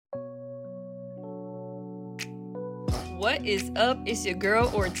What is up? It's your girl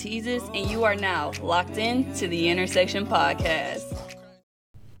Ortizes, and you are now locked in to the Intersection Podcast.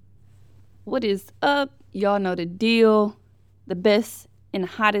 What is up? Y'all know the deal. The best and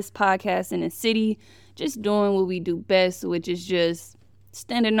hottest podcast in the city. Just doing what we do best, which is just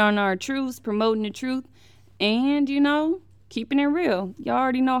standing on our truths, promoting the truth, and, keeping it real. Y'all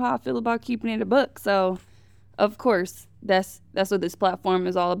already know how I feel about keeping it a buck. So, of course, that's what this platform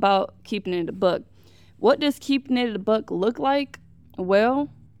is all about, keeping it a buck. What does keeping it a buck look like? Well,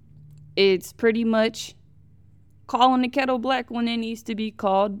 it's pretty much calling the kettle black when it needs to be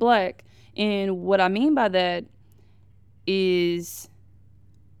called black. And what I mean by that is,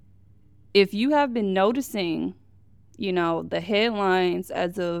 if you have been noticing, the headlines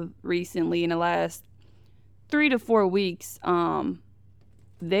as of recently in the last 3 to 4 weeks,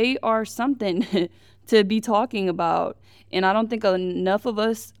 they are something to be talking about. And I don't think enough of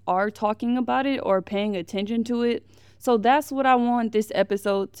us are talking about it or paying attention to it. So that's what I want this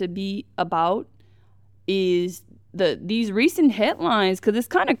episode to be about, is these recent headlines, because it's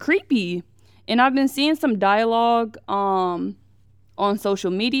kind of creepy. And I've been seeing some dialogue on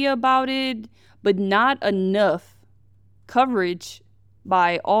social media about it, but not enough coverage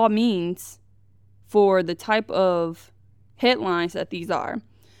by all means for the type of headlines that these are.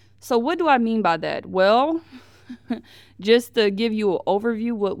 So what do I mean by that? Well, just to give you an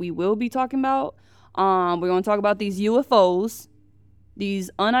overview what we will be talking about, we're going to talk about these UFOs, these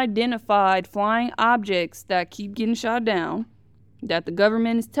unidentified flying objects that keep getting shot down, that the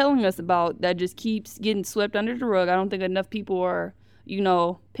government is telling us about, that just keeps getting swept under the rug. I don't think enough people are,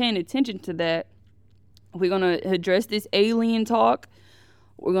 paying attention to that. We're going to address this alien talk.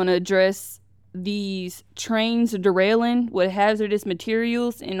 We're going to address these trains derailing with hazardous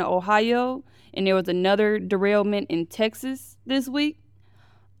materials in Ohio. And there was another derailment in Texas this week.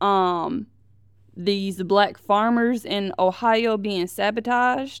 These black farmers in Ohio being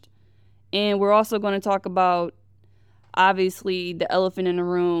sabotaged. And we're also going to talk about, obviously, the elephant in the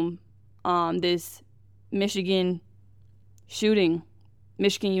room, this Michigan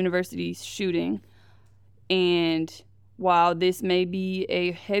University's shooting. And while this may be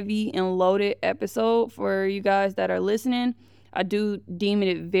a heavy and loaded episode for you guys that are listening, I do deem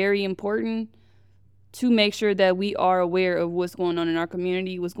it very important to make sure that we are aware of what's going on in our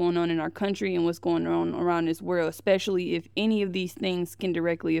community, what's going on in our country, and what's going on around this world, especially if any of these things can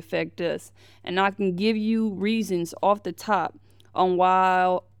directly affect us. And I can give you reasons off the top on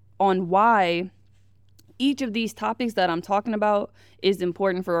why each of these topics that I'm talking about is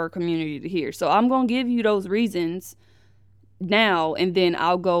important for our community to hear. So I'm going to give you those reasons now, and then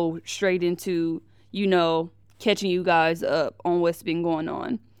I'll go straight into, catching you guys up on what's been going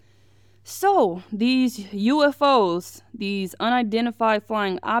on. So these UFOs, these unidentified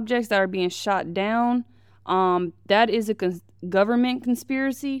flying objects that are being shot down, that is a government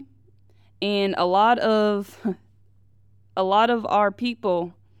conspiracy, and a lot of our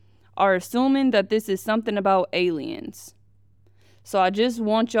people are assuming that this is something about aliens. So I just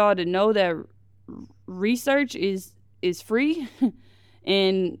want y'all to know that research is free,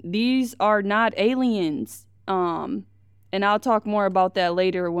 and these are not aliens. And I'll talk more about that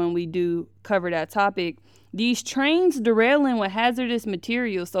later when we do cover that topic. These trains derailing with hazardous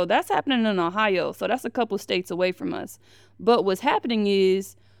materials. So that's happening in Ohio. So that's a couple states away from us. But what's happening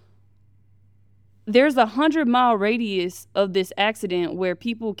is there's a 100-mile radius of this accident where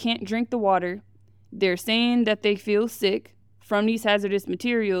people can't drink the water. They're saying that they feel sick from these hazardous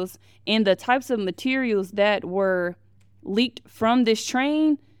materials. And the types of materials that were leaked from this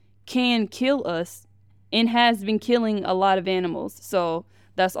train can kill us, and has been killing a lot of animals. So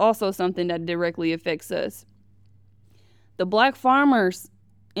that's also something that directly affects us. The black farmers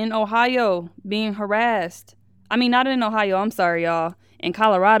in Ohio being harassed. Not in Ohio, I'm sorry, y'all. In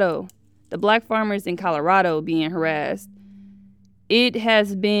Colorado. The black farmers in Colorado being harassed. It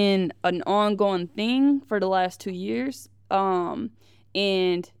has been an ongoing thing for the last 2 years. And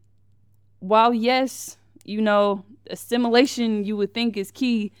while, yes, assimilation you would think is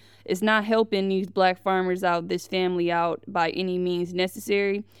key, it's not helping these black farmers out, this family out, by any means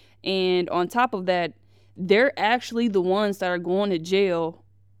necessary. And on top of that, they're actually the ones that are going to jail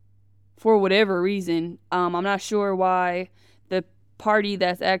for whatever reason. I'm not sure why the party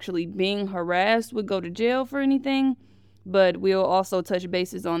that's actually being harassed would go to jail for anything, but we'll also touch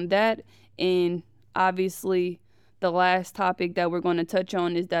bases on that. And obviously, the last topic that we're going to touch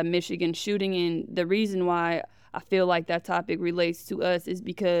on is that Michigan shooting. And the reason why I feel like that topic relates to us is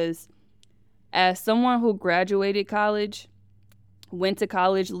because, as someone who graduated college, went to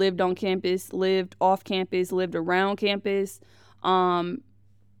college, lived on campus, lived off campus, lived around campus,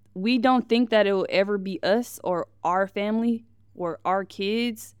 we don't think that it will ever be us or our family or our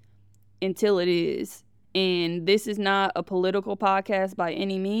kids until it is. And this is not a political podcast by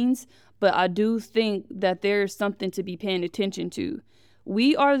any means, but I do think that there's something to be paying attention to.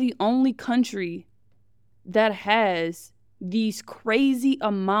 We are the only country that has these crazy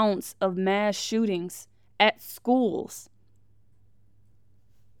amounts of mass shootings at schools.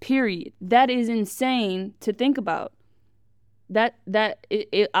 Period. That is insane to think about.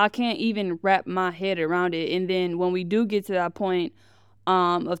 I can't even wrap my head around it. And then when we do get to that point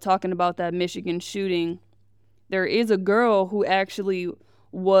of talking about that Michigan shooting, there is a girl who actually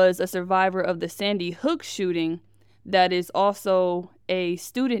was a survivor of the Sandy Hook shooting that is also a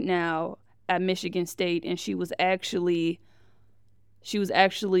student now at Michigan State, and she was actually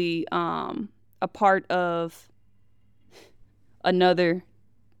a part of another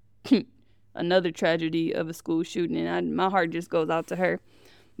tragedy of a school shooting, and my heart just goes out to her.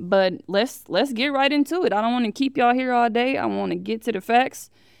 But let's get right into it. I don't want to keep y'all here all day. I want to get to the facts,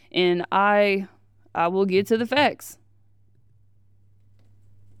 and I will get to the facts.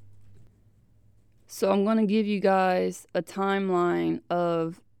 So I'm going to give you guys a timeline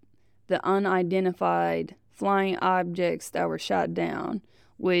of the unidentified flying objects that were shot down,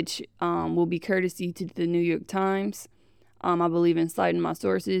 which will be courtesy to the New York Times. I believe in citing my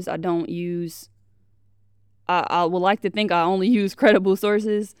sources. I would like to think I only use credible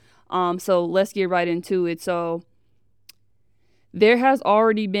sources. So let's get right into it. So there has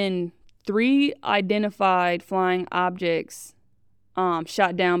already been 3 identified flying objects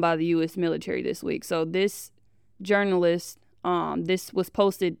shot down by the U.S. military this week. So this journalist, this was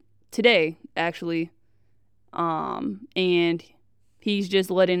posted today, actually, and he's just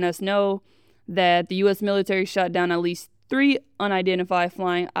letting us know that the U.S. military shot down at least 3 unidentified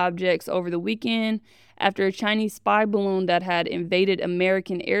flying objects over the weekend after a Chinese spy balloon that had invaded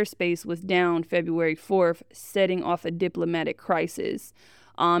American airspace was downed February 4th, setting off a diplomatic crisis.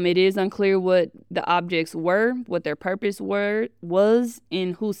 It is unclear what the objects were, what their purpose was,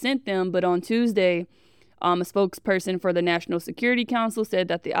 and who sent them, but on Tuesday, a spokesperson for the National Security Council said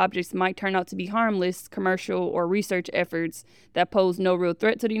that the objects might turn out to be harmless commercial or research efforts that pose no real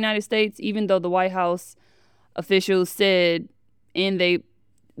threat to the United States, even though the White House officials said, and they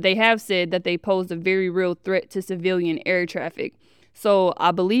have said that they posed a very real threat to civilian air traffic. So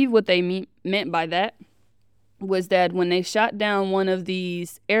I believe what they meant by that was that when they shot down one of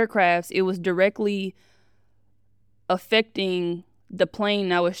these aircrafts, it was directly affecting the plane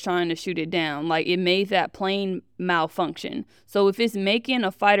that was trying to shoot it down. Like, it made that plane malfunction. So if it's making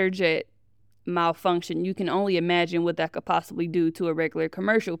a fighter jet malfunction, you can only imagine what that could possibly do to a regular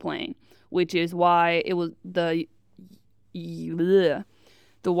commercial plane, which is why it was the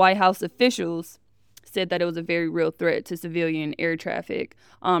White House officials said that it was a very real threat to civilian air traffic.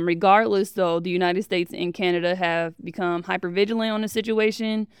 Regardless, though, the United States and Canada have become hypervigilant on the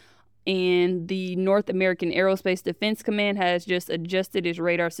situation, and the North American Aerospace Defense Command has just adjusted its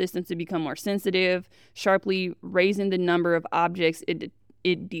radar system to become more sensitive, sharply raising the number of objects it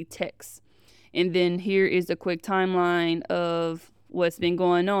detects. And then here is a quick timeline of what's been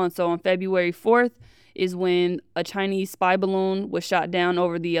going on. So on February 4th is when a Chinese spy balloon was shot down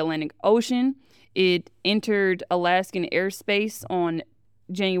over the Atlantic Ocean. It entered Alaskan airspace on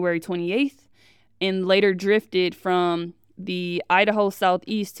January 28th and later drifted from the Idaho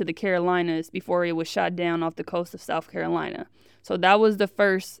southeast to the Carolinas before it was shot down off the coast of South Carolina. So that was the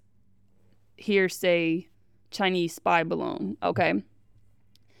first hearsay Chinese spy balloon, okay?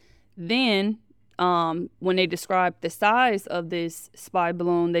 Then, when they described the size of this spy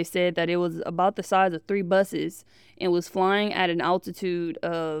balloon, they said that it was about the size of 3 buses and was flying at an altitude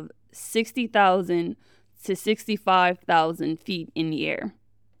of 60,000 to 65,000 feet in the air.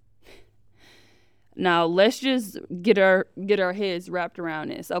 Now, let's just get our heads wrapped around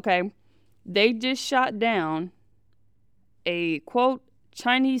this, okay? They just shot down a, quote,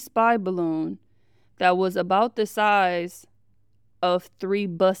 Chinese spy balloon that was about the size of 3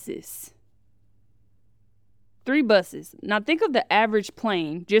 buses. 3 buses. Now, think of the average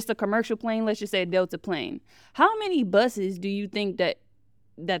plane, just a commercial plane, let's just say a Delta plane. How many buses do you think that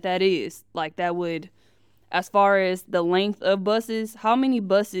is? Like, that would, as far as the length of buses, how many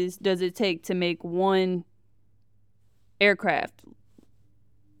buses does it take to make one aircraft?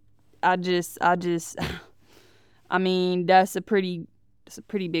 I mean, that's a pretty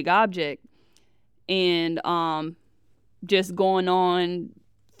big object. And just going on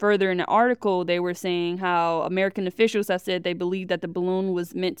further in the article, they were saying how American officials have said they believe that the balloon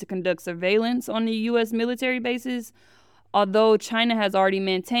was meant to conduct surveillance on the U.S. military bases, although China has already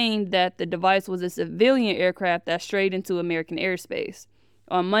maintained that the device was a civilian aircraft that strayed into American airspace.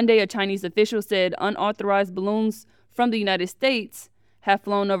 On Monday, a Chinese official said unauthorized balloons from the United States have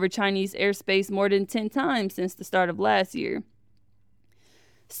flown over Chinese airspace more than 10 times since the start of last year.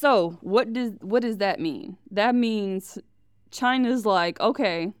 So, what does that mean? That means China's like,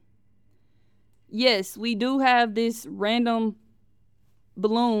 okay, yes, we do have this random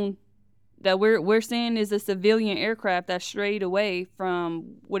balloon that we're saying is a civilian aircraft that strayed away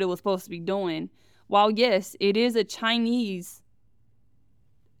from what it was supposed to be doing. While yes, it is a Chinese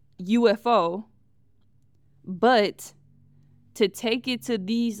UFO, but to take it to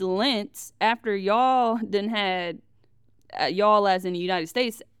these lengths after y'all done had y'all as in the United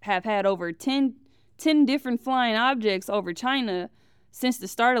States have had over 10 different flying objects over China since the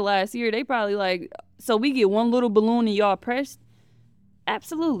start of last year, they probably like, so we get one little balloon and y'all pressed?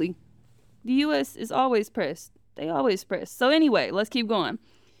 Absolutely. The U.S. is always pressed. They always press. So anyway, let's keep going.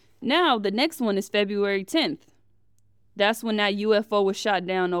 Now, the next one is February 10th. That's when that UFO was shot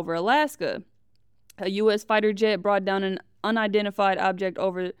down over Alaska. A U.S. fighter jet brought down an unidentified object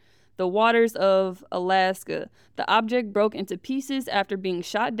over the waters of Alaska. The object broke into pieces after being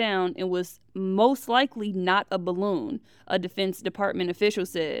shot down and was most likely not a balloon, a Defense Department official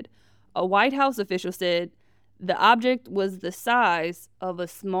said. A White House official said the object was the size of a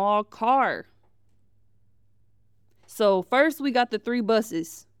small car. So first we got the 3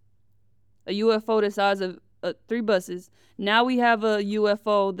 buses, a UFO the size of 3 buses. Now we have a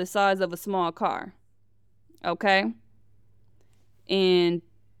UFO the size of a small car. Okay? And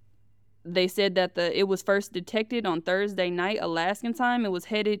they said that it was first detected on Thursday night, Alaskan time. It was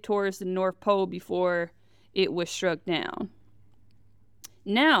headed towards the North Pole before it was struck down.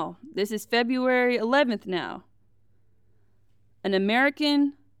 Now, this is February 11th now. An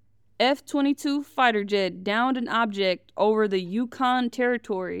American F-22 fighter jet downed an object over the Yukon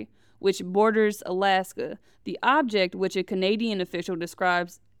Territory, which borders Alaska. The object, which a Canadian official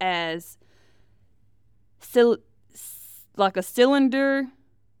describes as like a cylinder,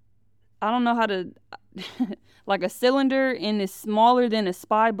 I don't know how to, like a cylinder, and is smaller than a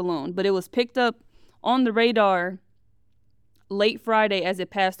spy balloon, but it was picked up on the radar late Friday as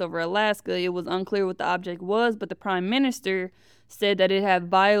it passed over Alaska. It was unclear what the object was, but the Prime Minister said that it had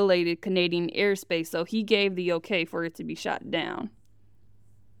violated Canadian airspace, so he gave the okay for it to be shot down.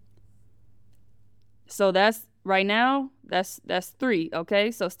 So that's, right now, that's 3,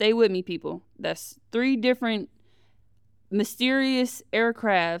 okay? So stay with me, people. That's 3 different mysterious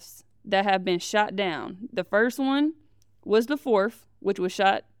aircrafts that have been shot down. The first one was the 4th, which was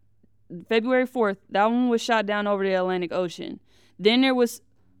shot February 4th. That one was shot down over the Atlantic Ocean. Then there was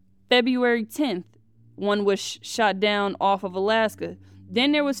February 10th. One was shot down off of Alaska.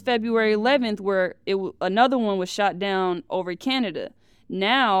 Then there was February 11th where another one was shot down over Canada.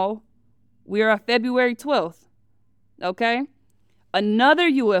 Now we are at February 12th. Okay? Another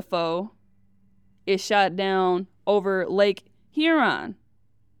UFO is shot down over Lake Huron.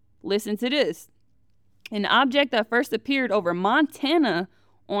 Listen to this. An object that first appeared over Montana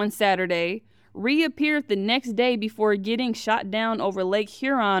on Saturday reappeared the next day before getting shot down over Lake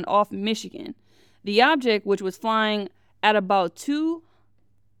Huron off Michigan. The object, which was flying at about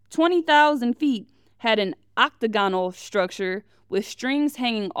 20,000 feet, had an octagonal structure with strings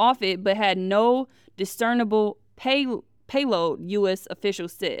hanging off it but had no discernible payload, U.S.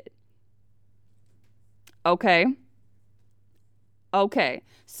 officials said. Okay,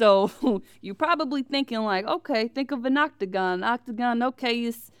 so you're probably thinking like, okay, think of an octagon. Octagon,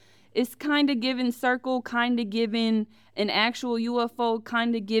 okay, it's kind of giving circle, kind of giving an actual UFO,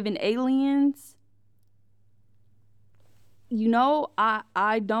 kind of giving aliens. You know,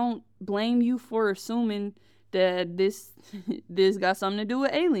 I don't blame you for assuming that this got something to do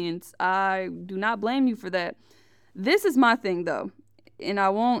with aliens. I do not blame you for that. This is my thing, though, and I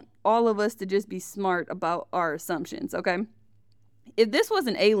want all of us to just be smart about our assumptions, okay? If this was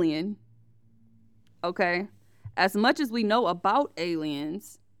an alien, okay, as much as we know about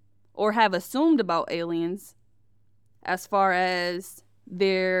aliens or have assumed about aliens as far as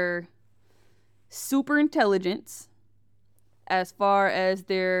their super intelligence, as far as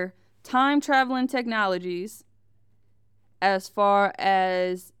their time traveling technologies, as far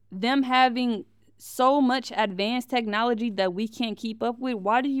as them having so much advanced technology that we can't keep up with,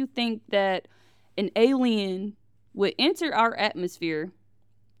 why do you think that an alien would enter our atmosphere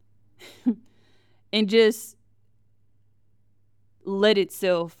and just let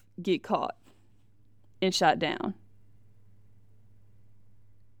itself get caught and shot down?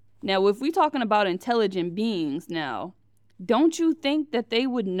 Now, if we're talking about intelligent beings now, don't you think that they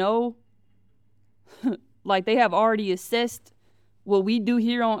would know, like they have already assessed what we do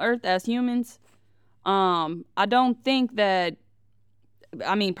here on Earth as humans? I don't think that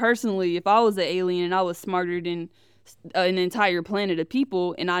I mean, personally, if I was an alien and I was smarter than an entire planet of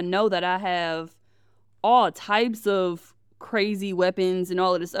people, and I know that I have all types of crazy weapons and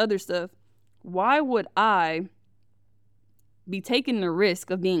all of this other stuff, why would I be taking the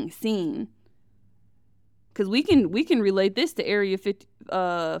risk of being seen? Because we can relate this to Area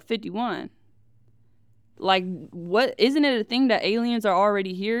 51. Like, what, isn't it a thing that aliens are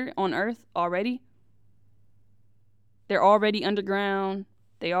already here on Earth already? They're already underground.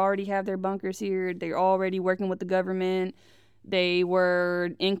 They already have their bunkers here. They're already working with the government. They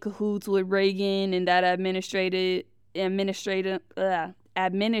were in cahoots with Reagan and that administration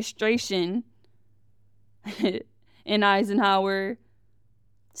and Eisenhower.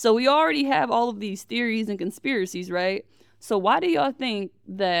 So we already have all of these theories and conspiracies, right? So why do y'all think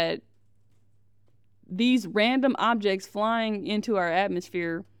that these random objects flying into our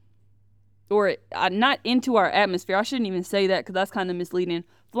atmosphere, or not into our atmosphere, I shouldn't even say that because that's kind of misleading,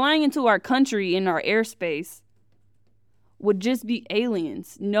 flying into our country in our airspace would just be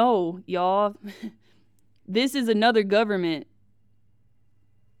aliens? No, y'all. This is another government.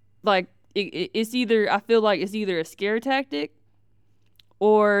 Like, it's either, I feel like it's either a scare tactic,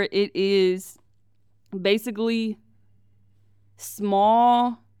 or it is basically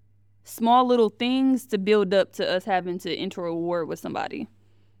small little things to build up to us having to enter a war with somebody.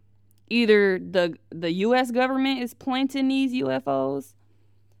 Either the U.S. government is planting these UFOs,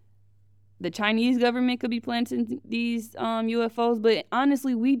 the Chinese government could be planting these UFOs, but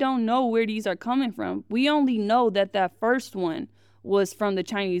honestly, we don't know where these are coming from. We only know that first one was from the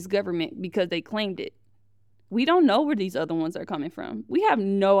Chinese government because they claimed it. We don't know where these other ones are coming from. We have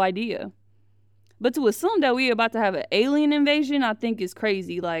no idea. But to assume that we're about to have an alien invasion, I think is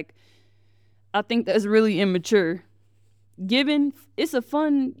crazy. Like, I think that's really immature. Given it's a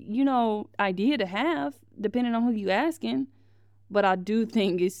fun, idea to have, depending on who you asking. But I do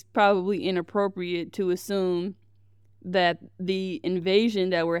think it's probably inappropriate to assume that the invasion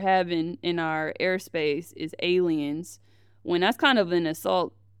that we're having in our airspace is aliens, when that's kind of an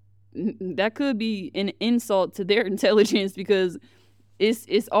assault. That could be an insult to their intelligence, because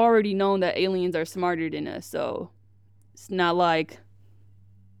it's already known that aliens are smarter than us. So it's not like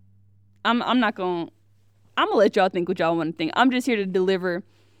I'm gonna let y'all think what y'all want to think. I'm just here to deliver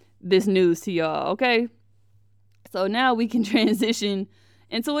this news to y'all, okay? So now we can transition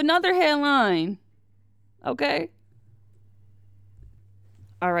into another headline, okay?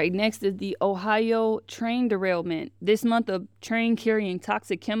 All right, next is the Ohio train derailment. This month, a train carrying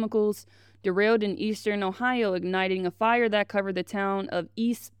toxic chemicals derailed in eastern Ohio, igniting a fire that covered the town of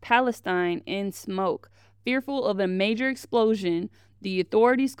East Palestine in smoke. Fearful of a major explosion, the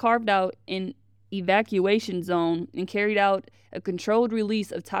authorities carved out an evacuation zone and carried out a controlled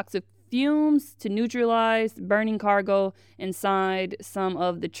release of toxic fumes to neutralize burning cargo inside some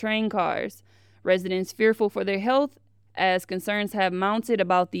of the train cars. Residents fearful for their health, as concerns have mounted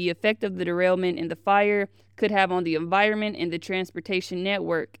about the effect of the derailment and the fire could have on the environment and the transportation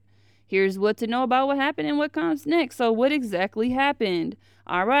network. Here's what to know about what happened and what comes next. So what exactly happened?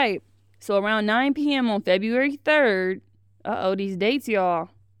 All right. So around 9 p.m. on February 3rd, these dates, y'all.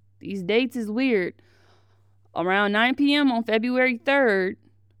 These dates is weird. Around 9 p.m. on February 3rd,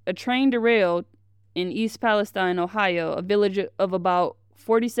 a train derailed in East Palestine, Ohio, a village of about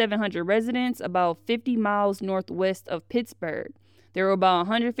 4,700 residents, about 50 miles northwest of Pittsburgh. There were about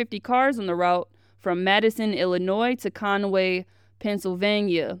 150 cars on the route from Madison, Illinois to Conway,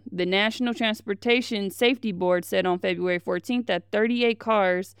 Pennsylvania. The National Transportation Safety Board said on February 14th that 38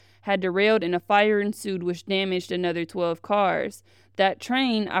 cars had derailed and a fire ensued, which damaged another 12 cars. That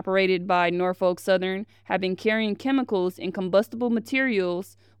train, operated by Norfolk Southern, had been carrying chemicals and combustible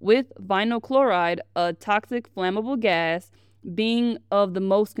materials, with vinyl chloride, a toxic flammable gas, being of the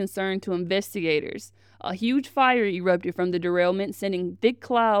most concern to investigators. A huge fire erupted from the derailment, sending thick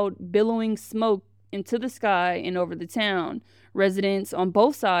cloud, billowing smoke into the sky and over the town. Residents on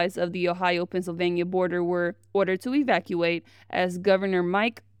both sides of the Ohio-Pennsylvania border were ordered to evacuate, as Governor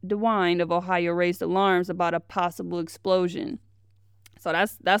Mike DeWine of Ohio raised alarms about a possible explosion. So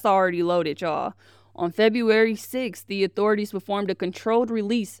that's already loaded, y'all. On February 6th, the authorities performed a controlled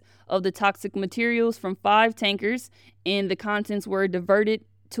release of the toxic materials from 5 tankers, and the contents were diverted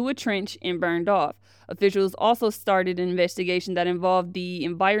to a trench and burned off. Officials also started an investigation that involved the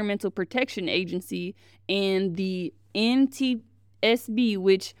Environmental Protection Agency and the NTSB,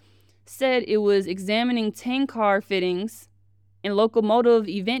 which said it was examining tank car fittings and locomotive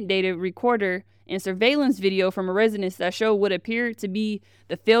event data recorder and surveillance video from a residence that showed what appeared to be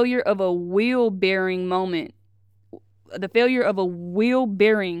the failure of a wheel bearing moments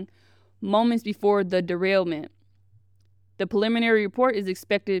before the derailment. The preliminary report is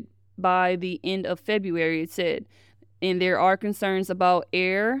expected by the end of February, it said. And there are concerns about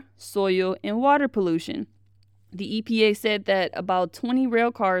air, soil, and water pollution. The EPA said that about 20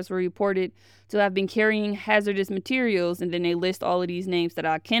 rail cars were reported to have been carrying hazardous materials, and then they list all of these names that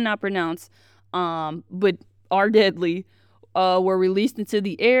I cannot pronounce, but are deadly, were released into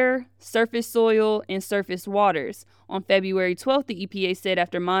the air, surface soil, and surface waters. On February 12th, the EPA said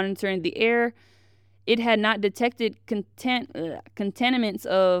after monitoring the air, it had not detected contaminants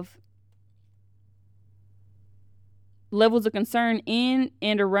of levels of concern in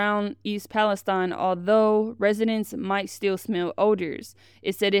and around East Palestine, although residents might still smell odors.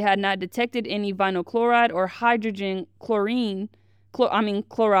 It said it had not detected any vinyl chloride or hydrogen chloride,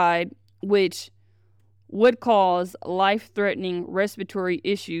 which would cause life-threatening respiratory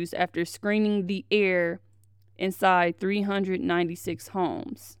issues after screening the air inside 396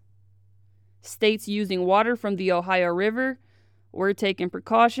 homes. States using water from the Ohio River were taking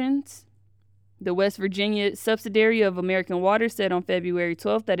precautions. The West Virginia subsidiary of American Water said on February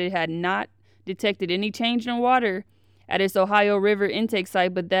 12th that it had not detected any change in water at its Ohio River intake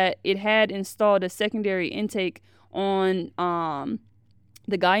site, but that it had installed a secondary intake on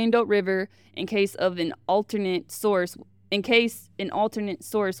the Guyandotte River in case an alternate source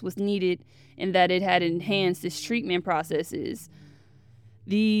was needed, and that it had enhanced its treatment processes.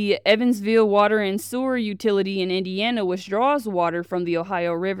 The Evansville Water and Sewer Utility in Indiana, which draws water from the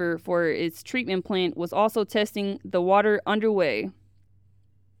Ohio River for its treatment plant, was also testing the water underway.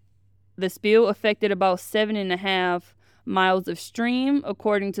 The spill affected about 7.5 miles of stream,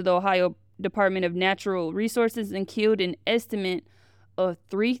 according to the Ohio Department of Natural Resources, and killed an estimate of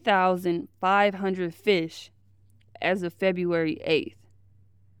 3,500 fish as of February 8th.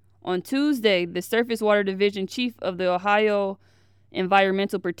 On Tuesday, the Surface Water Division chief of the Ohio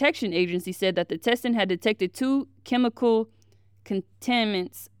Environmental Protection Agency said that the testing had detected 2 chemical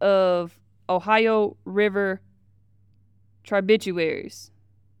contaminants of Ohio River tributaries.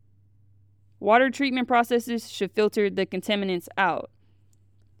 Water treatment processes should filter the contaminants out.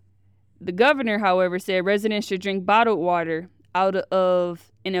 The governor, however, said residents should drink bottled water out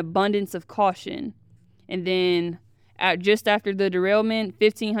of an abundance of caution. And then just after the derailment,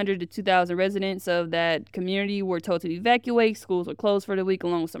 1,500 to 2,000 residents of that community were told to evacuate. Schools were closed for the week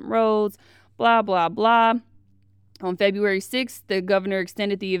along with some roads, blah, blah, blah. On February 6th, the governor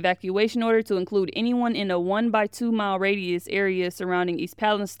extended the evacuation order to include anyone in a 1 by 2 mile radius area surrounding East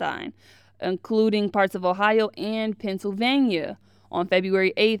Palestine, including parts of Ohio and Pennsylvania. On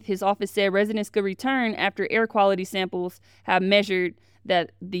February 8th, his office said residents could return after air quality samples have measured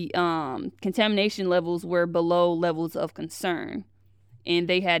that the contamination levels were below levels of concern, and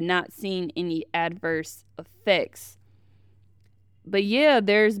they had not seen any adverse effects. But yeah,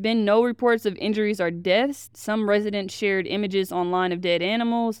 there's been no reports of injuries or deaths. Some residents shared images online of dead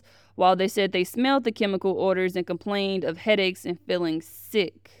animals, while they said they smelled the chemical odors and complained of headaches and feeling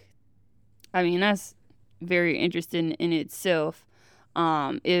sick. I mean, that's very interesting in itself.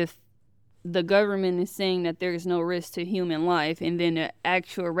 If the government is saying that there's no risk to human life, and then the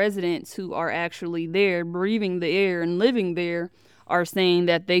actual residents who are actually there, breathing the air and living there, are saying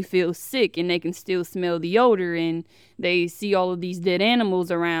that they feel sick and they can still smell the odor and they see all of these dead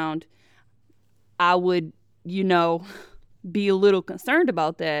animals around, I would, be a little concerned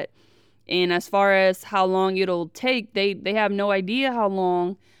about that. And as far as how long it'll take, they have no idea how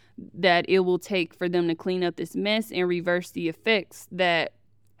long that it will take for them to clean up this mess and reverse the effects that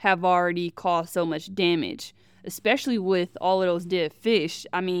have already caused so much damage, especially with all of those dead fish.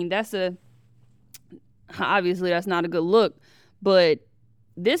 I mean, obviously that's not a good look, but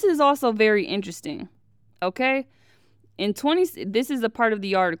this is also very interesting. Okay? This is a part of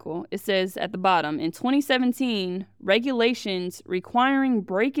the article. It says at the bottom, in 2017, regulations requiring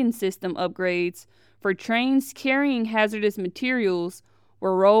braking system upgrades for trains carrying hazardous materials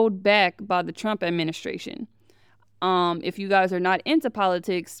were rolled back by the Trump administration. If you guys are not into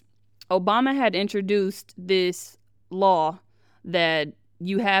politics, Obama had introduced this law that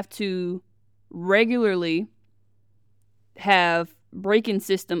you have to regularly have braking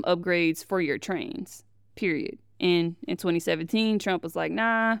system upgrades for your trains, period. And in 2017, Trump was like,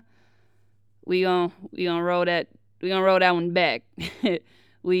 nah, we gonna roll that one back.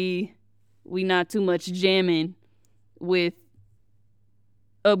 we not too much jamming with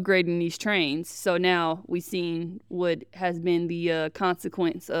upgrading these trains. So now we've seen what has been the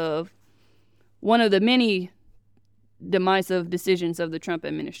consequence of one of the many demisive decisions of the Trump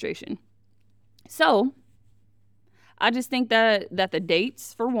administration. So I just think that the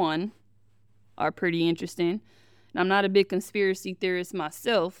dates, for one, are pretty interesting. And I'm not a big conspiracy theorist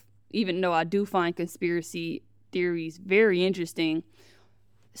myself, even though I do find conspiracy theories. Very interesting.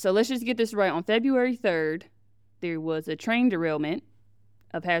 So let's just get this right. On February 3rd, there was a train derailment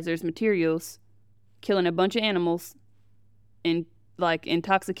of hazardous materials, killing a bunch of animals and like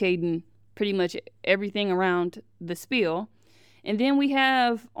intoxicating pretty much everything around the spill. And then we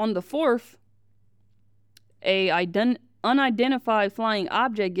have on the 4th a unidentified flying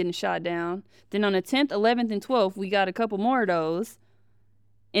object getting shot down. Then on the 10th, 11th, and 12th, we got a couple more of those.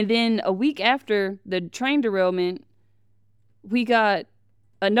 And then a week after the train derailment, we got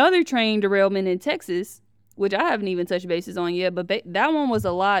another train derailment in Texas, which I haven't even touched bases on yet, but that one was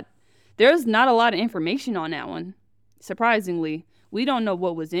a lot. There's not a lot of information on that one, surprisingly. We don't know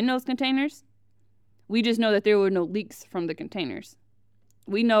what was in those containers. We just know that there were no leaks from the containers.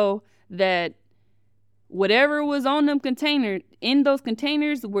 We know that whatever was on them in those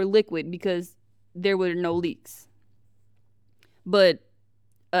containers were liquid because there were no leaks. But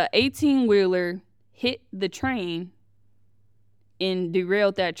a 18-wheeler hit the train and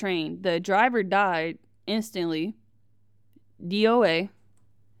derailed that train. The driver died instantly, DOA,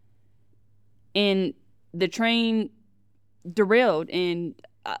 and the train derailed. And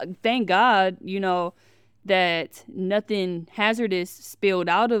thank God, that nothing hazardous spilled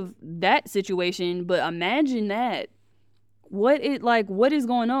out of that situation. But imagine that. What is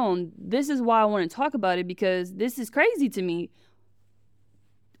going on? This is why I want to talk about it, because this is crazy to me.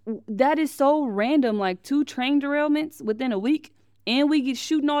 That is so random, like 2 train derailments within a week, and we get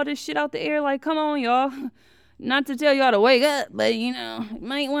shooting all this shit out the air. Like, come on, y'all. Not to tell y'all to wake up, but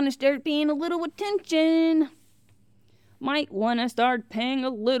might want to start paying a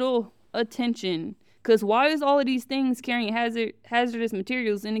little attention. Because why is all of these things carrying hazardous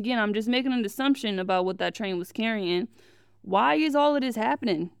materials? And again, I'm just making an assumption about what that train was carrying. Why is all of this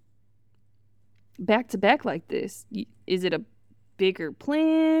happening back to back like this? Is it a bigger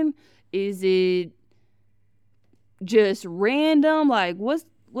plan? Is it just random? Like, what's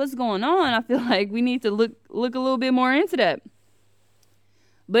going on? I feel like we need to look a little bit more into that.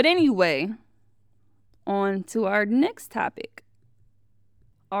 But anyway, on to our next topic.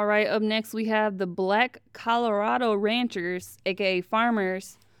 All right, up next we have the Black Colorado ranchers, aka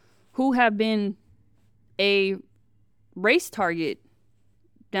farmers, who have been a race target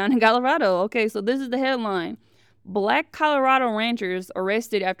down in Colorado. Okay, so this is the headline. Black Colorado ranchers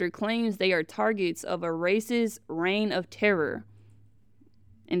arrested after claims they are targets of a racist reign of terror.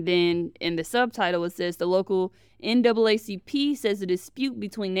 And then in the subtitle it says the local NAACP says the dispute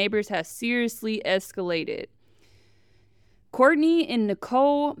between neighbors has seriously escalated. Courtney and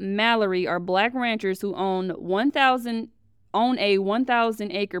Nicole Mallory are black ranchers who own a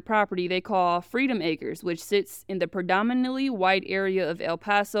 1,000-acre property they call Freedom Acres, which sits in the predominantly white area of El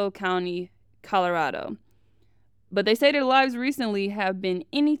Paso County, Colorado. But they say their lives recently have been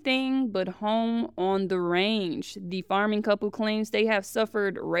anything but home on the range. The farming couple claims they have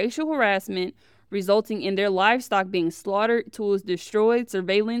suffered racial harassment, resulting in their livestock being slaughtered, tools destroyed,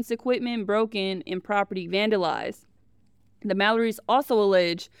 surveillance equipment broken, and property vandalized. The Mallorys also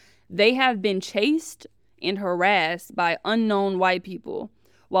allege they have been chased and harassed by unknown white people.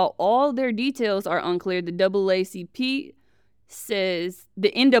 While all their details are unclear, the NAACP says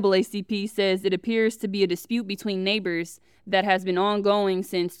it appears to be a dispute between neighbors that has been ongoing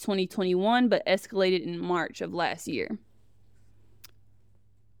since 2021 but escalated in March of last year.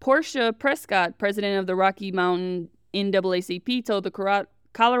 Portia Prescott, president of the Rocky Mountain NAACP, told the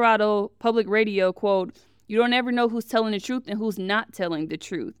Colorado Public Radio, quote, "You don't ever know who's telling the truth and who's not telling the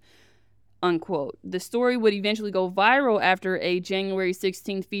truth," unquote. The story would eventually go viral after a January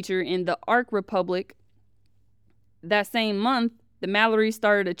 16th feature in the Ark Republic. That same month, the Mallory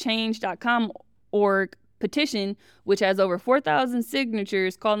started a Change.com org petition, which has over 4,000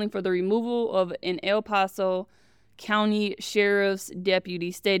 signatures calling for the removal of an El Paso County Sheriff's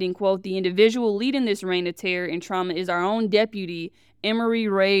deputy, stating, quote, "The individual leading this reign of terror and trauma is our own deputy, Emery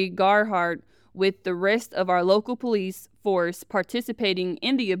Ray Garhart, with the rest of our local police force participating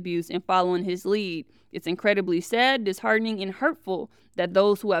in the abuse and following his lead. It's incredibly sad, disheartening, and hurtful that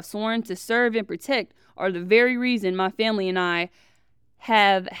those who have sworn to serve and protect are the very reason my family and I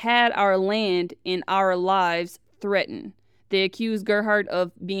have had our land and our lives threatened." They accuse Gerhardt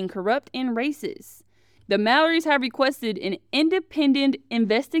of being corrupt and racist. The Mallorys have requested an independent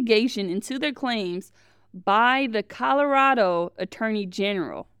investigation into their claims by the Colorado Attorney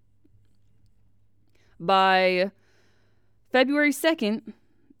General. By February 2nd,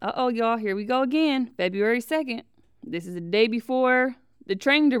 y'all, here we go again. February 2nd. This is the day before the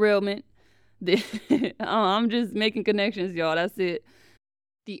train derailment. I'm just making connections, y'all. That's it.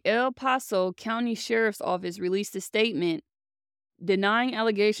 The El Paso County Sheriff's Office released a statement denying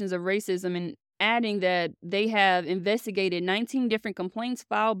allegations of racism and adding that they have investigated 19 different complaints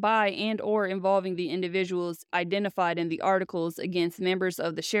filed by and or involving the individuals identified in the articles against members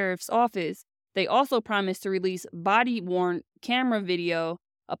of the sheriff's office. They also promised to release body-worn camera video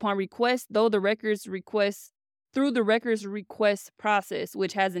upon request, through the records request process,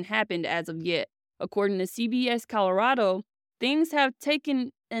 which hasn't happened as of yet. According to CBS Colorado, things have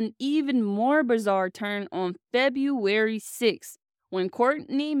taken an even more bizarre turn on February 6th, when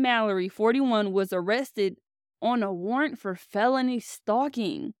Courtney Mallory, 41, was arrested on a warrant for felony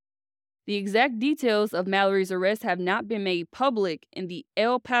stalking. The exact details of Mallory's arrest have not been made public, and the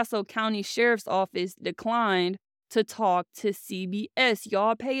El Paso County Sheriff's Office declined to talk to CBS.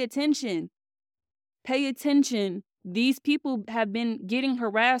 Y'all pay attention. Pay attention. These people have been getting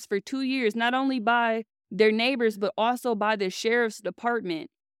harassed for 2 years, not only by their neighbors, but also by the sheriff's department.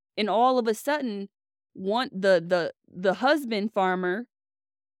 And all of a sudden, the husband farmer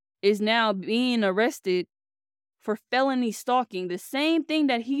is now being arrested for felony stalking. The same thing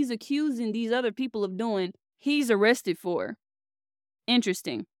that he's accusing these other people of doing, he's arrested for.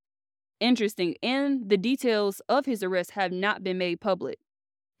 Interesting. And the details of his arrest have not been made public.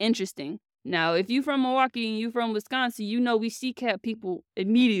 Interesting. Now, if you from Milwaukee and you from Wisconsin, you know we CCAP people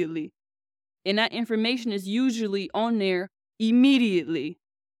immediately. And that information is usually on there immediately.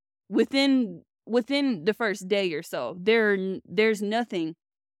 Within the first day or so. There's nothing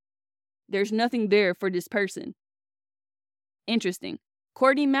there for this person. Interesting.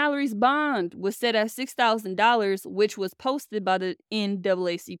 Courtney Mallory's bond was set at $6,000, which was posted by the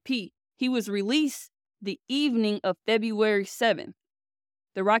NAACP. He was released the evening of February 7th.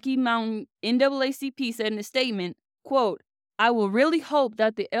 The Rocky Mountain NAACP said in a statement, quote, "I will really hope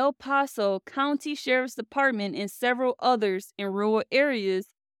that the El Paso County Sheriff's Department and several others in rural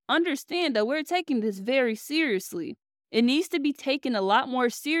areas understand that we're taking this very seriously. It needs to be taken a lot more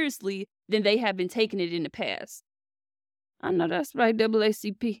seriously than they have been taking it in the past." I know that's right,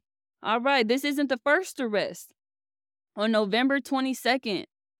 NAACP. All right, this isn't the first arrest. On November 22nd,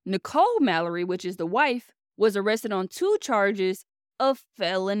 Nicole Mallory, which is the wife, was arrested on 2 charges of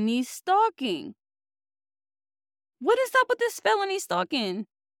felony stalking. What is up with this felony stalking?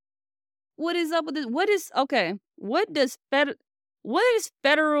 What is up with this? What is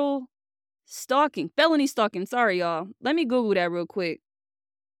federal stalking? Felony stalking. Sorry, y'all. Let me Google that real quick.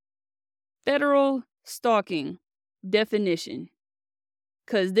 Federal stalking definition.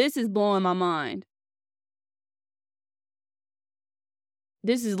 Because this is blowing my mind.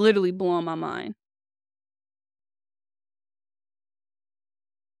 This is literally blowing my mind.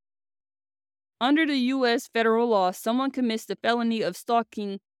 Under the U.S. federal law, someone commits the felony of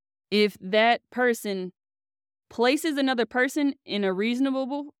stalking if that person places another person in a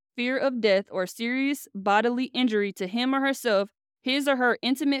reasonable fear of death or serious bodily injury to him or herself, his or her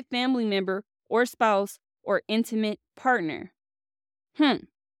intimate family member or spouse or intimate partner.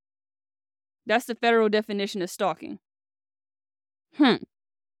 That's the federal definition of stalking.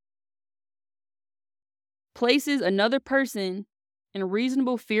 Places another person in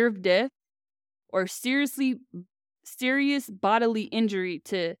reasonable fear of death or serious bodily injury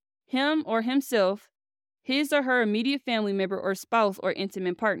to him or himself, his or her immediate family member or spouse or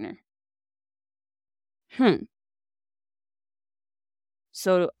intimate partner.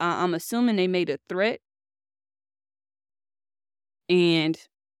 So I'm assuming they made a threat and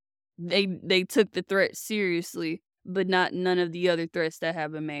they took the threat seriously, but none of the other threats that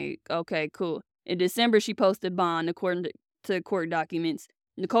have been made. Okay, cool. In December, she posted bond according to court documents.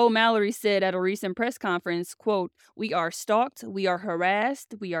 Nicole Mallory said at a recent press conference, quote, "We are stalked, we are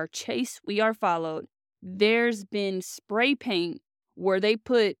harassed, we are chased, we are followed. There's been spray paint where they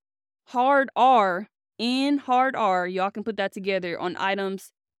put hard R, y'all can put that together, on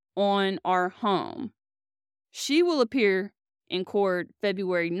items on our home." She will appear in court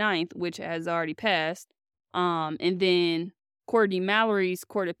February 9th, which has already passed. And then Courtney Mallory's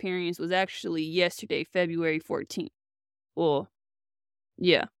court appearance was actually yesterday, February 14th. Well,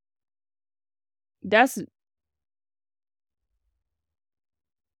 yeah.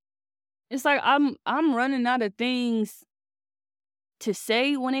 It's like I'm running out of things to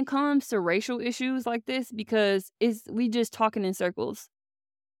say when it comes to racial issues like this, because we just talking in circles.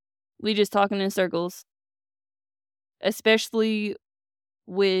 Especially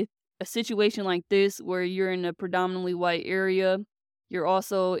with a situation like this where you're in a predominantly white area. You're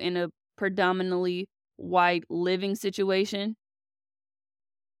also in a predominantly white living situation.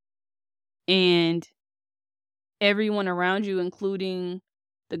 And everyone around you, including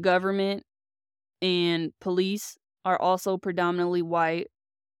the government and police, are also predominantly white.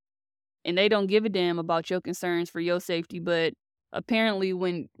 And they don't give a damn about your concerns for your safety, but Apparently,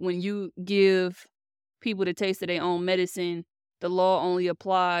 when you give people the taste of their own medicine, the law only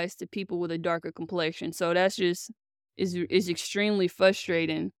applies to people with a darker complexion. So that's just is extremely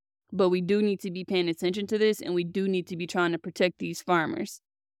frustrating. But we do need to be paying attention to this, and we do need to be trying to protect these farmers.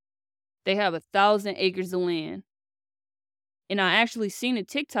 They have 1,000 acres of land. And I actually seen a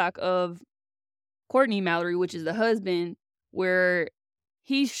TikTok of Courtney Mallory, which is the husband, where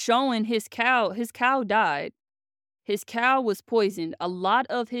he's showing his cow. His cow died. His cow was poisoned. A lot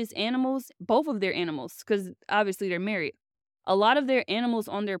of his animals, both of their animals, because obviously they're married, a lot of their animals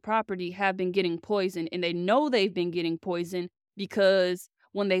on their property have been getting poisoned, and they know they've been getting poisoned because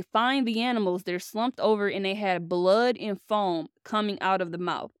when they find the animals, they're slumped over and they had blood and foam coming out of the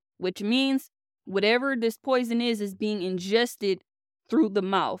mouth, which means whatever this poison is being ingested through the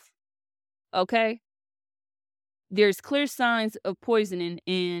mouth. Okay? There's clear signs of poisoning,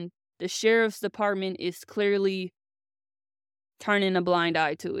 and the sheriff's department is clearly turning a blind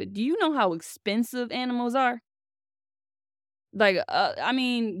eye to it. Do you know how expensive animals are? Like, I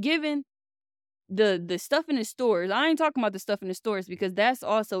mean, given the stuff in the stores, I ain't talking about the stuff in the stores because that's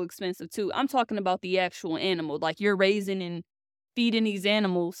also expensive too. I'm talking about the actual animal. Like, you're raising and feeding these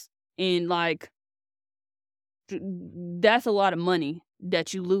animals, and like, that's a lot of money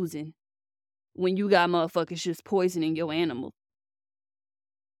that you losing when you got motherfuckers just poisoning your animal.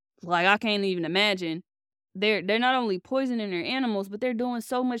 Like, I can't even imagine. They're not only poisoning their animals, but they're doing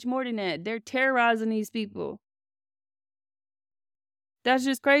so much more than that. They're terrorizing these people. That's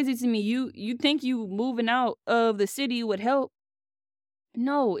just crazy to me. You think you moving out of the city would help?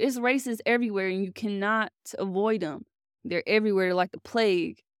 No, it's racists everywhere, and you cannot avoid them. They're everywhere like the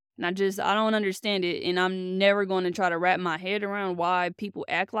plague. And I don't understand it, and I'm never going to try to wrap my head around why people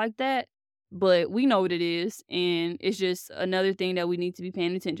act like that. But we know what it is, and it's just another thing that we need to be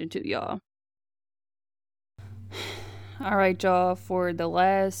paying attention to, y'all. All right, y'all, for the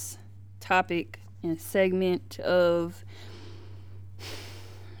last topic and segment of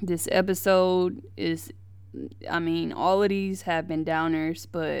this episode is, I mean, all of these have been downers,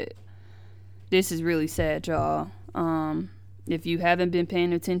 but this is really sad, y'all. If you haven't been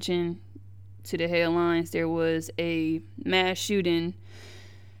paying attention to the headlines, there was a mass shooting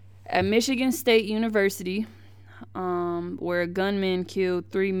at Michigan State University, where a gunman killed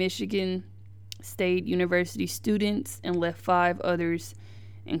 3 Michigan State University students and left 5 others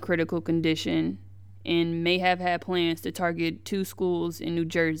in critical condition, and may have had plans to target 2 schools in New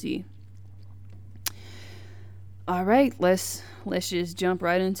Jersey. All right, let's just jump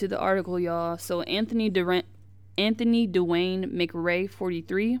right into the article, y'all. So Anthony Dwayne McRae,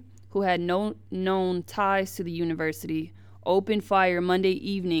 43, who had no known ties to the university, opened fire Monday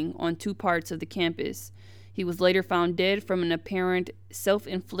evening on 2 parts of the campus. He was later found dead from an apparent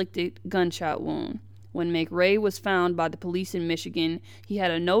self-inflicted gunshot wound. When McRae was found by the police in Michigan, he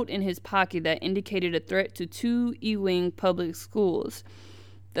had a note in his pocket that indicated a threat to 2 Ewing public schools,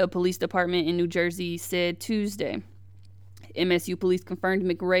 the police department in New Jersey said Tuesday. MSU police confirmed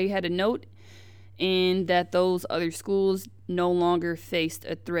McRae had a note and that those other schools no longer faced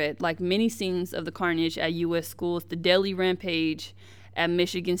a threat. Like many scenes of the carnage at U.S. schools, the deadly rampage at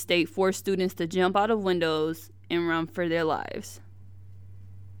Michigan State forced students to jump out of windows and run for their lives.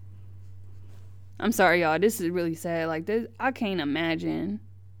 I'm sorry, y'all. This is really sad. Like, this, I can't imagine.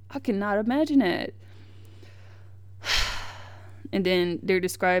 I cannot imagine that. And then they're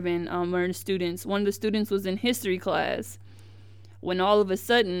describing one of the students was in history class when all of a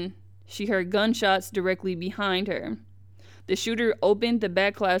sudden she heard gunshots directly behind her. The shooter opened the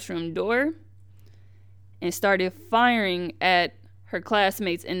back classroom door and started firing at her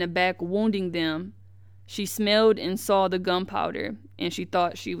classmates in the back, wounding them. She smelled and saw the gunpowder, and she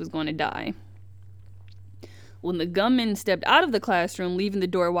thought she was going to die. When the gunman stepped out of the classroom, leaving the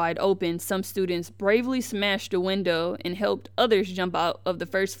door wide open, some students bravely smashed the window and helped others jump out of the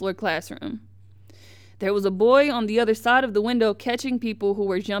first-floor classroom. There was a boy on the other side of the window catching people who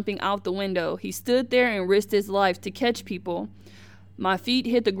were jumping out the window. He stood there and risked his life to catch people. My feet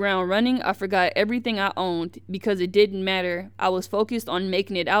hit the ground running. I forgot everything I owned because it didn't matter. I was focused on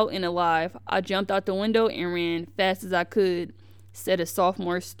making it out and alive. I jumped out the window and ran fast as I could, said a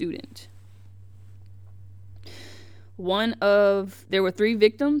sophomore student. There were 3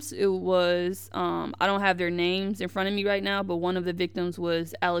 victims. It was, I don't have their names in front of me right now, but one of the victims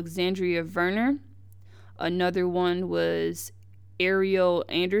was Alexandria Verner. Another one was Ariel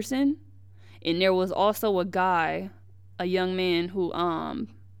Anderson. And there was also a young man who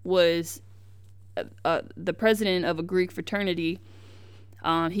was the president of a Greek fraternity.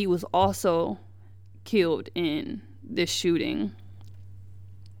 He was also killed in this shooting.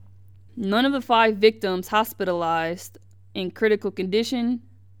 None of the 5 victims hospitalized in critical condition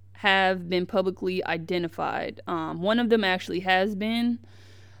have been publicly identified. One of them actually has been.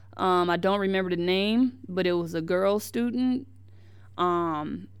 I don't remember the name, but it was a girl student.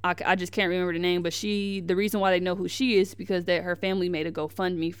 I just can't remember the name, but the reason why they know who she is because that her family made a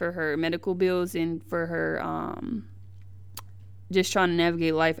GoFundMe for her medical bills and for her just trying to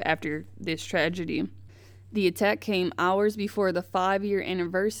navigate life after this tragedy. The attack came hours before the 5-year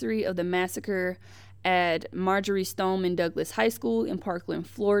anniversary of the massacre at Marjorie Stoneman Douglas High School in Parkland,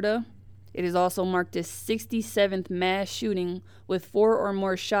 Florida. It is also marked the 67th mass shooting with 4 or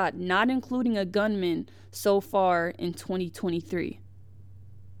more shot, not including a gunman, so far in 2023.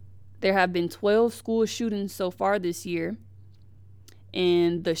 There have been 12 school shootings so far this year,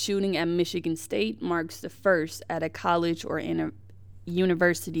 and the shooting at Michigan State marks the first at a college or in a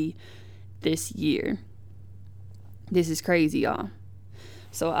university this year. This is crazy, y'all.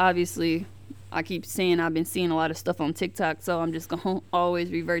 So obviously, I keep saying I've been seeing a lot of stuff on TikTok, so I'm just going to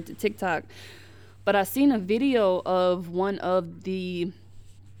always revert to TikTok. But I seen a video of one of the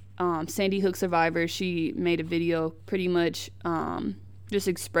Sandy Hook survivors. She made a video pretty much just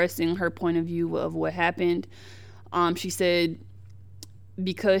expressing her point of view of what happened. She said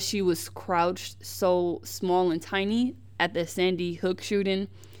because she was crouched so small and tiny at the Sandy Hook shooting,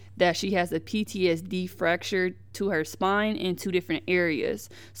 that she has a PTSD fracture to her spine in 2 different areas.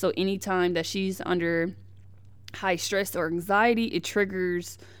 So anytime that she's under high stress or anxiety, it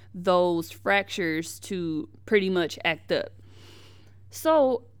triggers those fractures to pretty much act up.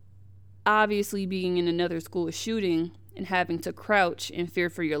 So obviously being in another school shooting and having to crouch in fear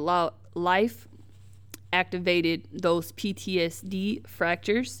for your life activated those PTSD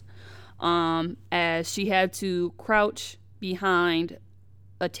fractures, as she had to crouch behind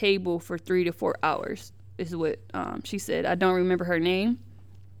a table for 3 to 4 hours is what she said. I don't remember her name,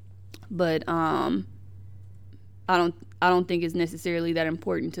 but I don't think it's necessarily that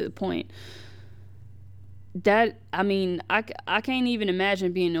important to the point. That, I mean, I can't even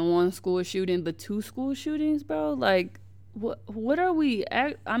imagine being in 1 school shooting, but 2 school shootings, bro. Like, what are we?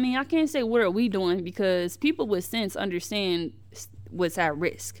 I mean, I can't say what are we doing because people with sense understand what's at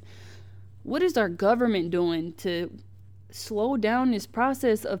risk. What is our government doing to slow down this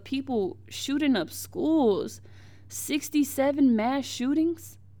process of people shooting up schools? 67 mass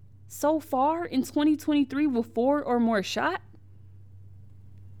shootings so far in 2023 with 4 or more shot.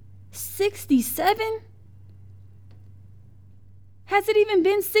 67? Has it even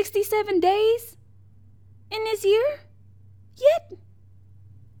been 67 days in this year yet?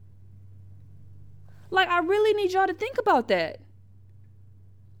 Like, I really need y'all to think about that.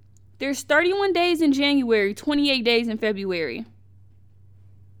 There's 31 days in January, 28 days in February.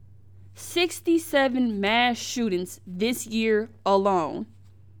 67 mass shootings this year alone.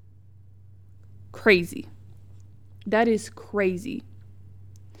 Crazy. That is crazy.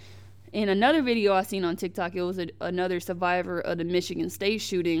 In another video I seen on TikTok, it was another survivor of the Michigan State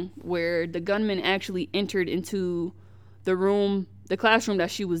shooting where the gunman actually entered into the classroom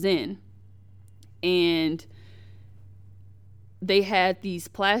that she was in. And they had these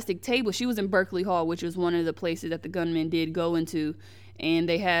plastic tables. She was in Berkeley Hall, which was one of the places that the gunman did go into. And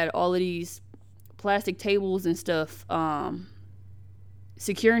they had all of these plastic tables and stuff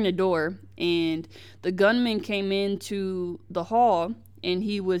securing the door. And the gunman came into the hall and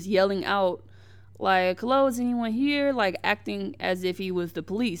he was yelling out, like, hello, is anyone here? Like, acting as if he was the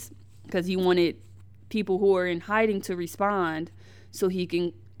police because he wanted people who are in hiding to respond so he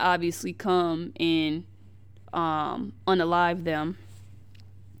can obviously come and unalive them.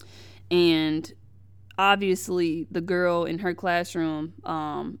 And obviously the girl in her classroom,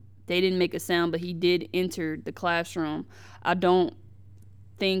 they didn't make a sound, but he did enter the classroom. I don't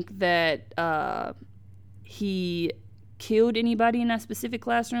think that he killed anybody in that specific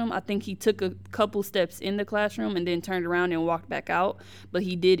classroom. I think he took a couple steps in the classroom and then turned around and walked back out, but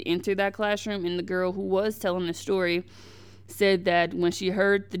he did enter that classroom. And the girl who was telling the story said that when she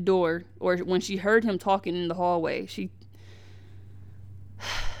heard the door, or when she heard him talking in the hallway, she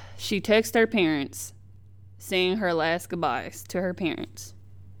texted her parents saying her last goodbyes to her parents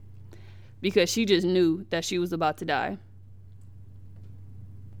because she just knew that she was about to die.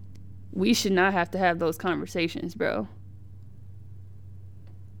 We should not have to have those conversations, bro.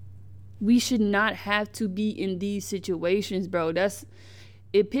 We should not have to be in these situations, bro.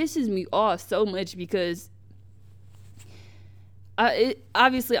 It pisses me off so much because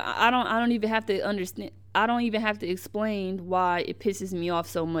obviously I don't even have to understand. I don't even have to explain why it pisses me off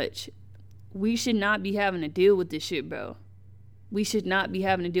so much. We should not be having to deal with this shit, bro. We should not be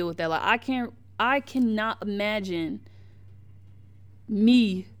having to deal with that. Like, I cannot imagine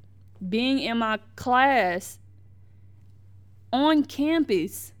me being in my class on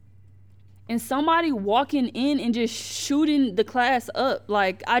campus and somebody walking in and just shooting the class up.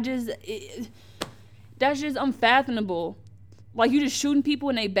 Like, that's just unfathomable. Like, you just shooting people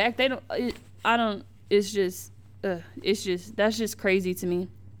in their back. That's just crazy to me.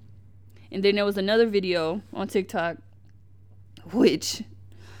 And then there was another video on TikTok, which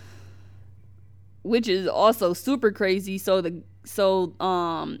is also super crazy. So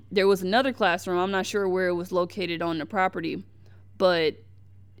there was another classroom. I'm not sure where it was located on the property, but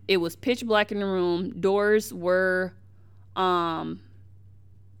it was pitch black in the room. Doors were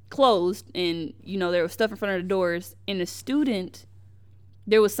closed, and there was stuff in front of the doors. And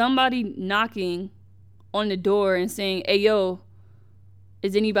there was somebody knocking on the door and saying, "Hey, yo,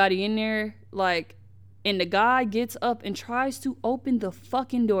 is anybody in there?" Like, and the guy gets up and tries to open the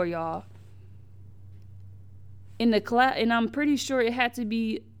fucking door, y'all. In the class, and I'm pretty sure it had to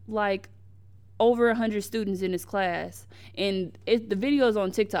be like over 100 students in this class. And the video's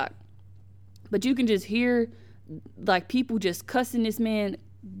on TikTok, but you can just hear like people just cussing this man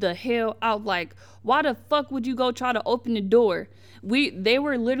the hell out. Like, why the fuck would you go try to open the door? They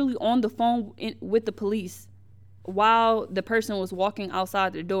were literally on the phone with the police while the person was walking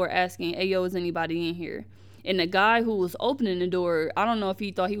outside the door asking, "Hey, yo, is anybody in here?" And the guy who was opening the door, I don't know if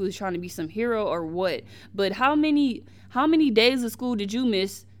he thought he was trying to be some hero or what, but how many days of school did you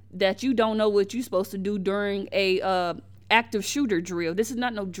miss that you don't know what you're supposed to do during a active shooter drill? This is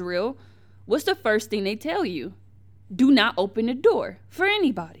not no drill. What's the first thing they tell you? Do not open the door for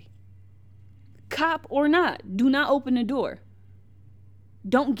anybody. Cop or not, do not open the door.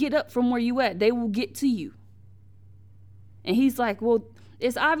 Don't get up from where you at. They will get to you. And he's like, well,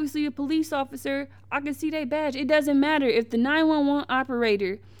 it's obviously a police officer. I can see their badge. It doesn't matter if the 911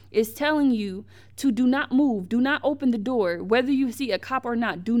 operator is telling you to do not move, do not open the door, whether you see a cop or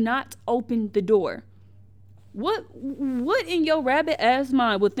not, do not open the door. What in your rabbit ass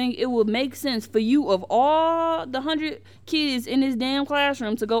mind would think it would make sense for you, of all the 100 kids in this damn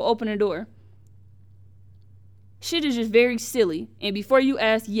classroom, to go open the door? Shit is just very silly. And before you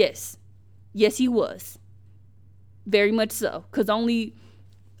ask, yes, he was. Very much so. Because only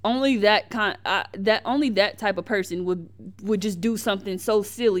that type of person would just do something so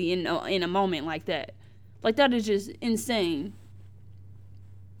silly in a moment like that. Like, that is just insane.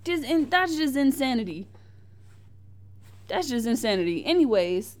 That's just insanity. That's just insanity.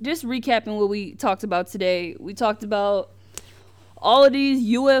 Anyways, just recapping what we talked about today. We talked about all of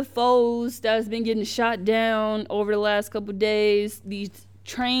these UFOs that's been getting shot down over the last couple days. These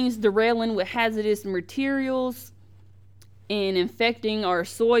trains derailing with hazardous materials and infecting our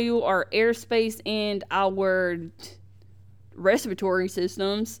soil, our airspace, and our respiratory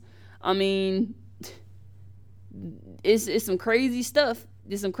systems. I mean, it's some crazy stuff.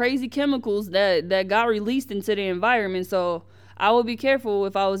 There's some crazy chemicals that got released into the environment. So I would be careful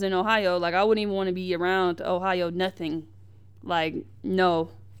if I was in Ohio. Like, I wouldn't even want to be around Ohio, nothing. Like,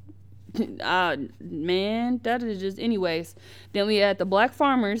 no. Man, that is just... Anyways, then we had the black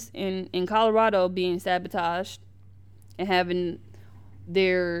farmers in Colorado being sabotaged and having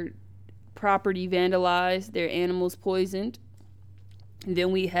their property vandalized, their animals poisoned. And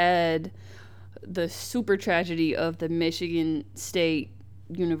then we had the super tragedy of the Michigan State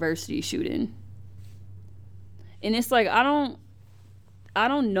University shooting. And it's like, I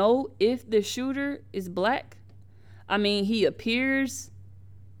don't know if the shooter is black. I mean, he appears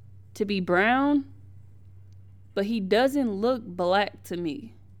to be brown, but he doesn't look black to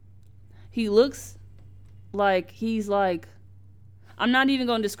me. He looks like he's like... I'm not even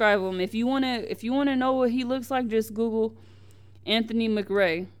gonna describe him. If you wanna know what he looks like, just Google Anthony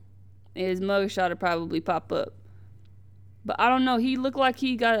McRae. His mugshot will probably pop up. But I don't know. He looked like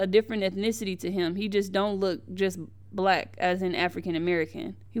he got a different ethnicity to him. He just don't look just black, as in African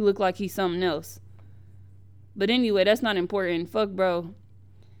American. He looked like he's something else. But anyway, that's not important. Fuck bro,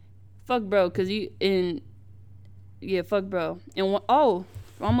 cause fuck bro. And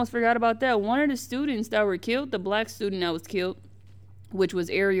almost forgot about that. One of the students that were killed, the black student that was killed, which was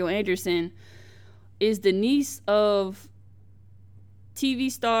Ariel Anderson, is the niece of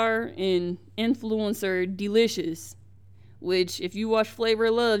TV star and influencer Delicious. Which, if you watch Flavor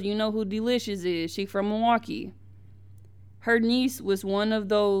of Love, you know who Delicious is. She from Milwaukee. Her niece was one of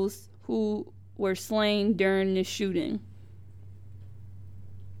those who were slain during this shooting.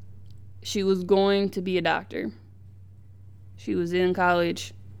 She was going to be a doctor. She was in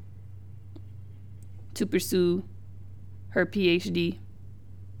college to pursue her PhD.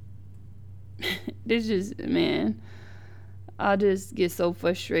 This just, man, I just get so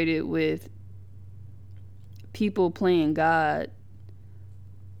frustrated with people playing God.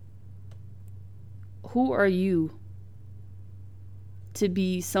 Who are you to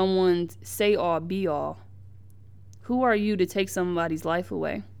be someone's say all be all. Who are you to take somebody's life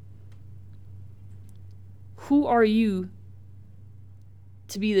away? Who are you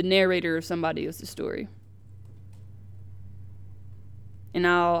to be the narrator of somebody else's story? And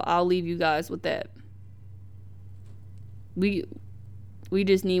I'll leave you guys with that. We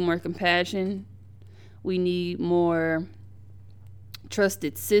just need more compassion. We need more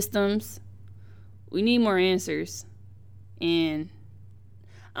trusted systems. We need more answers. And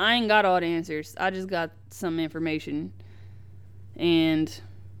I ain't got all the answers. I just got some information. And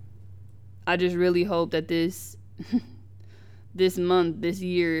I just really hope that this month, this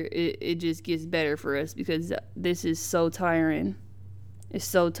year, it just gets better for us, because this is so tiring. It's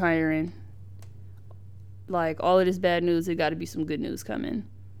so tiring. Like, all of this bad news, it got to be some good news coming.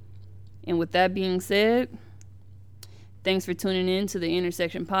 And with that being said, thanks for tuning in to the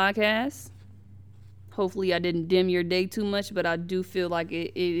Intersection Podcast. Hopefully I didn't dim your day too much, but I do feel like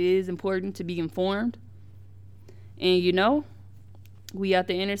it is important to be informed. And we at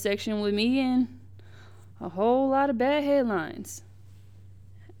the intersection with me and a whole lot of bad headlines.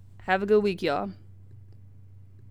 Have a good week, y'all.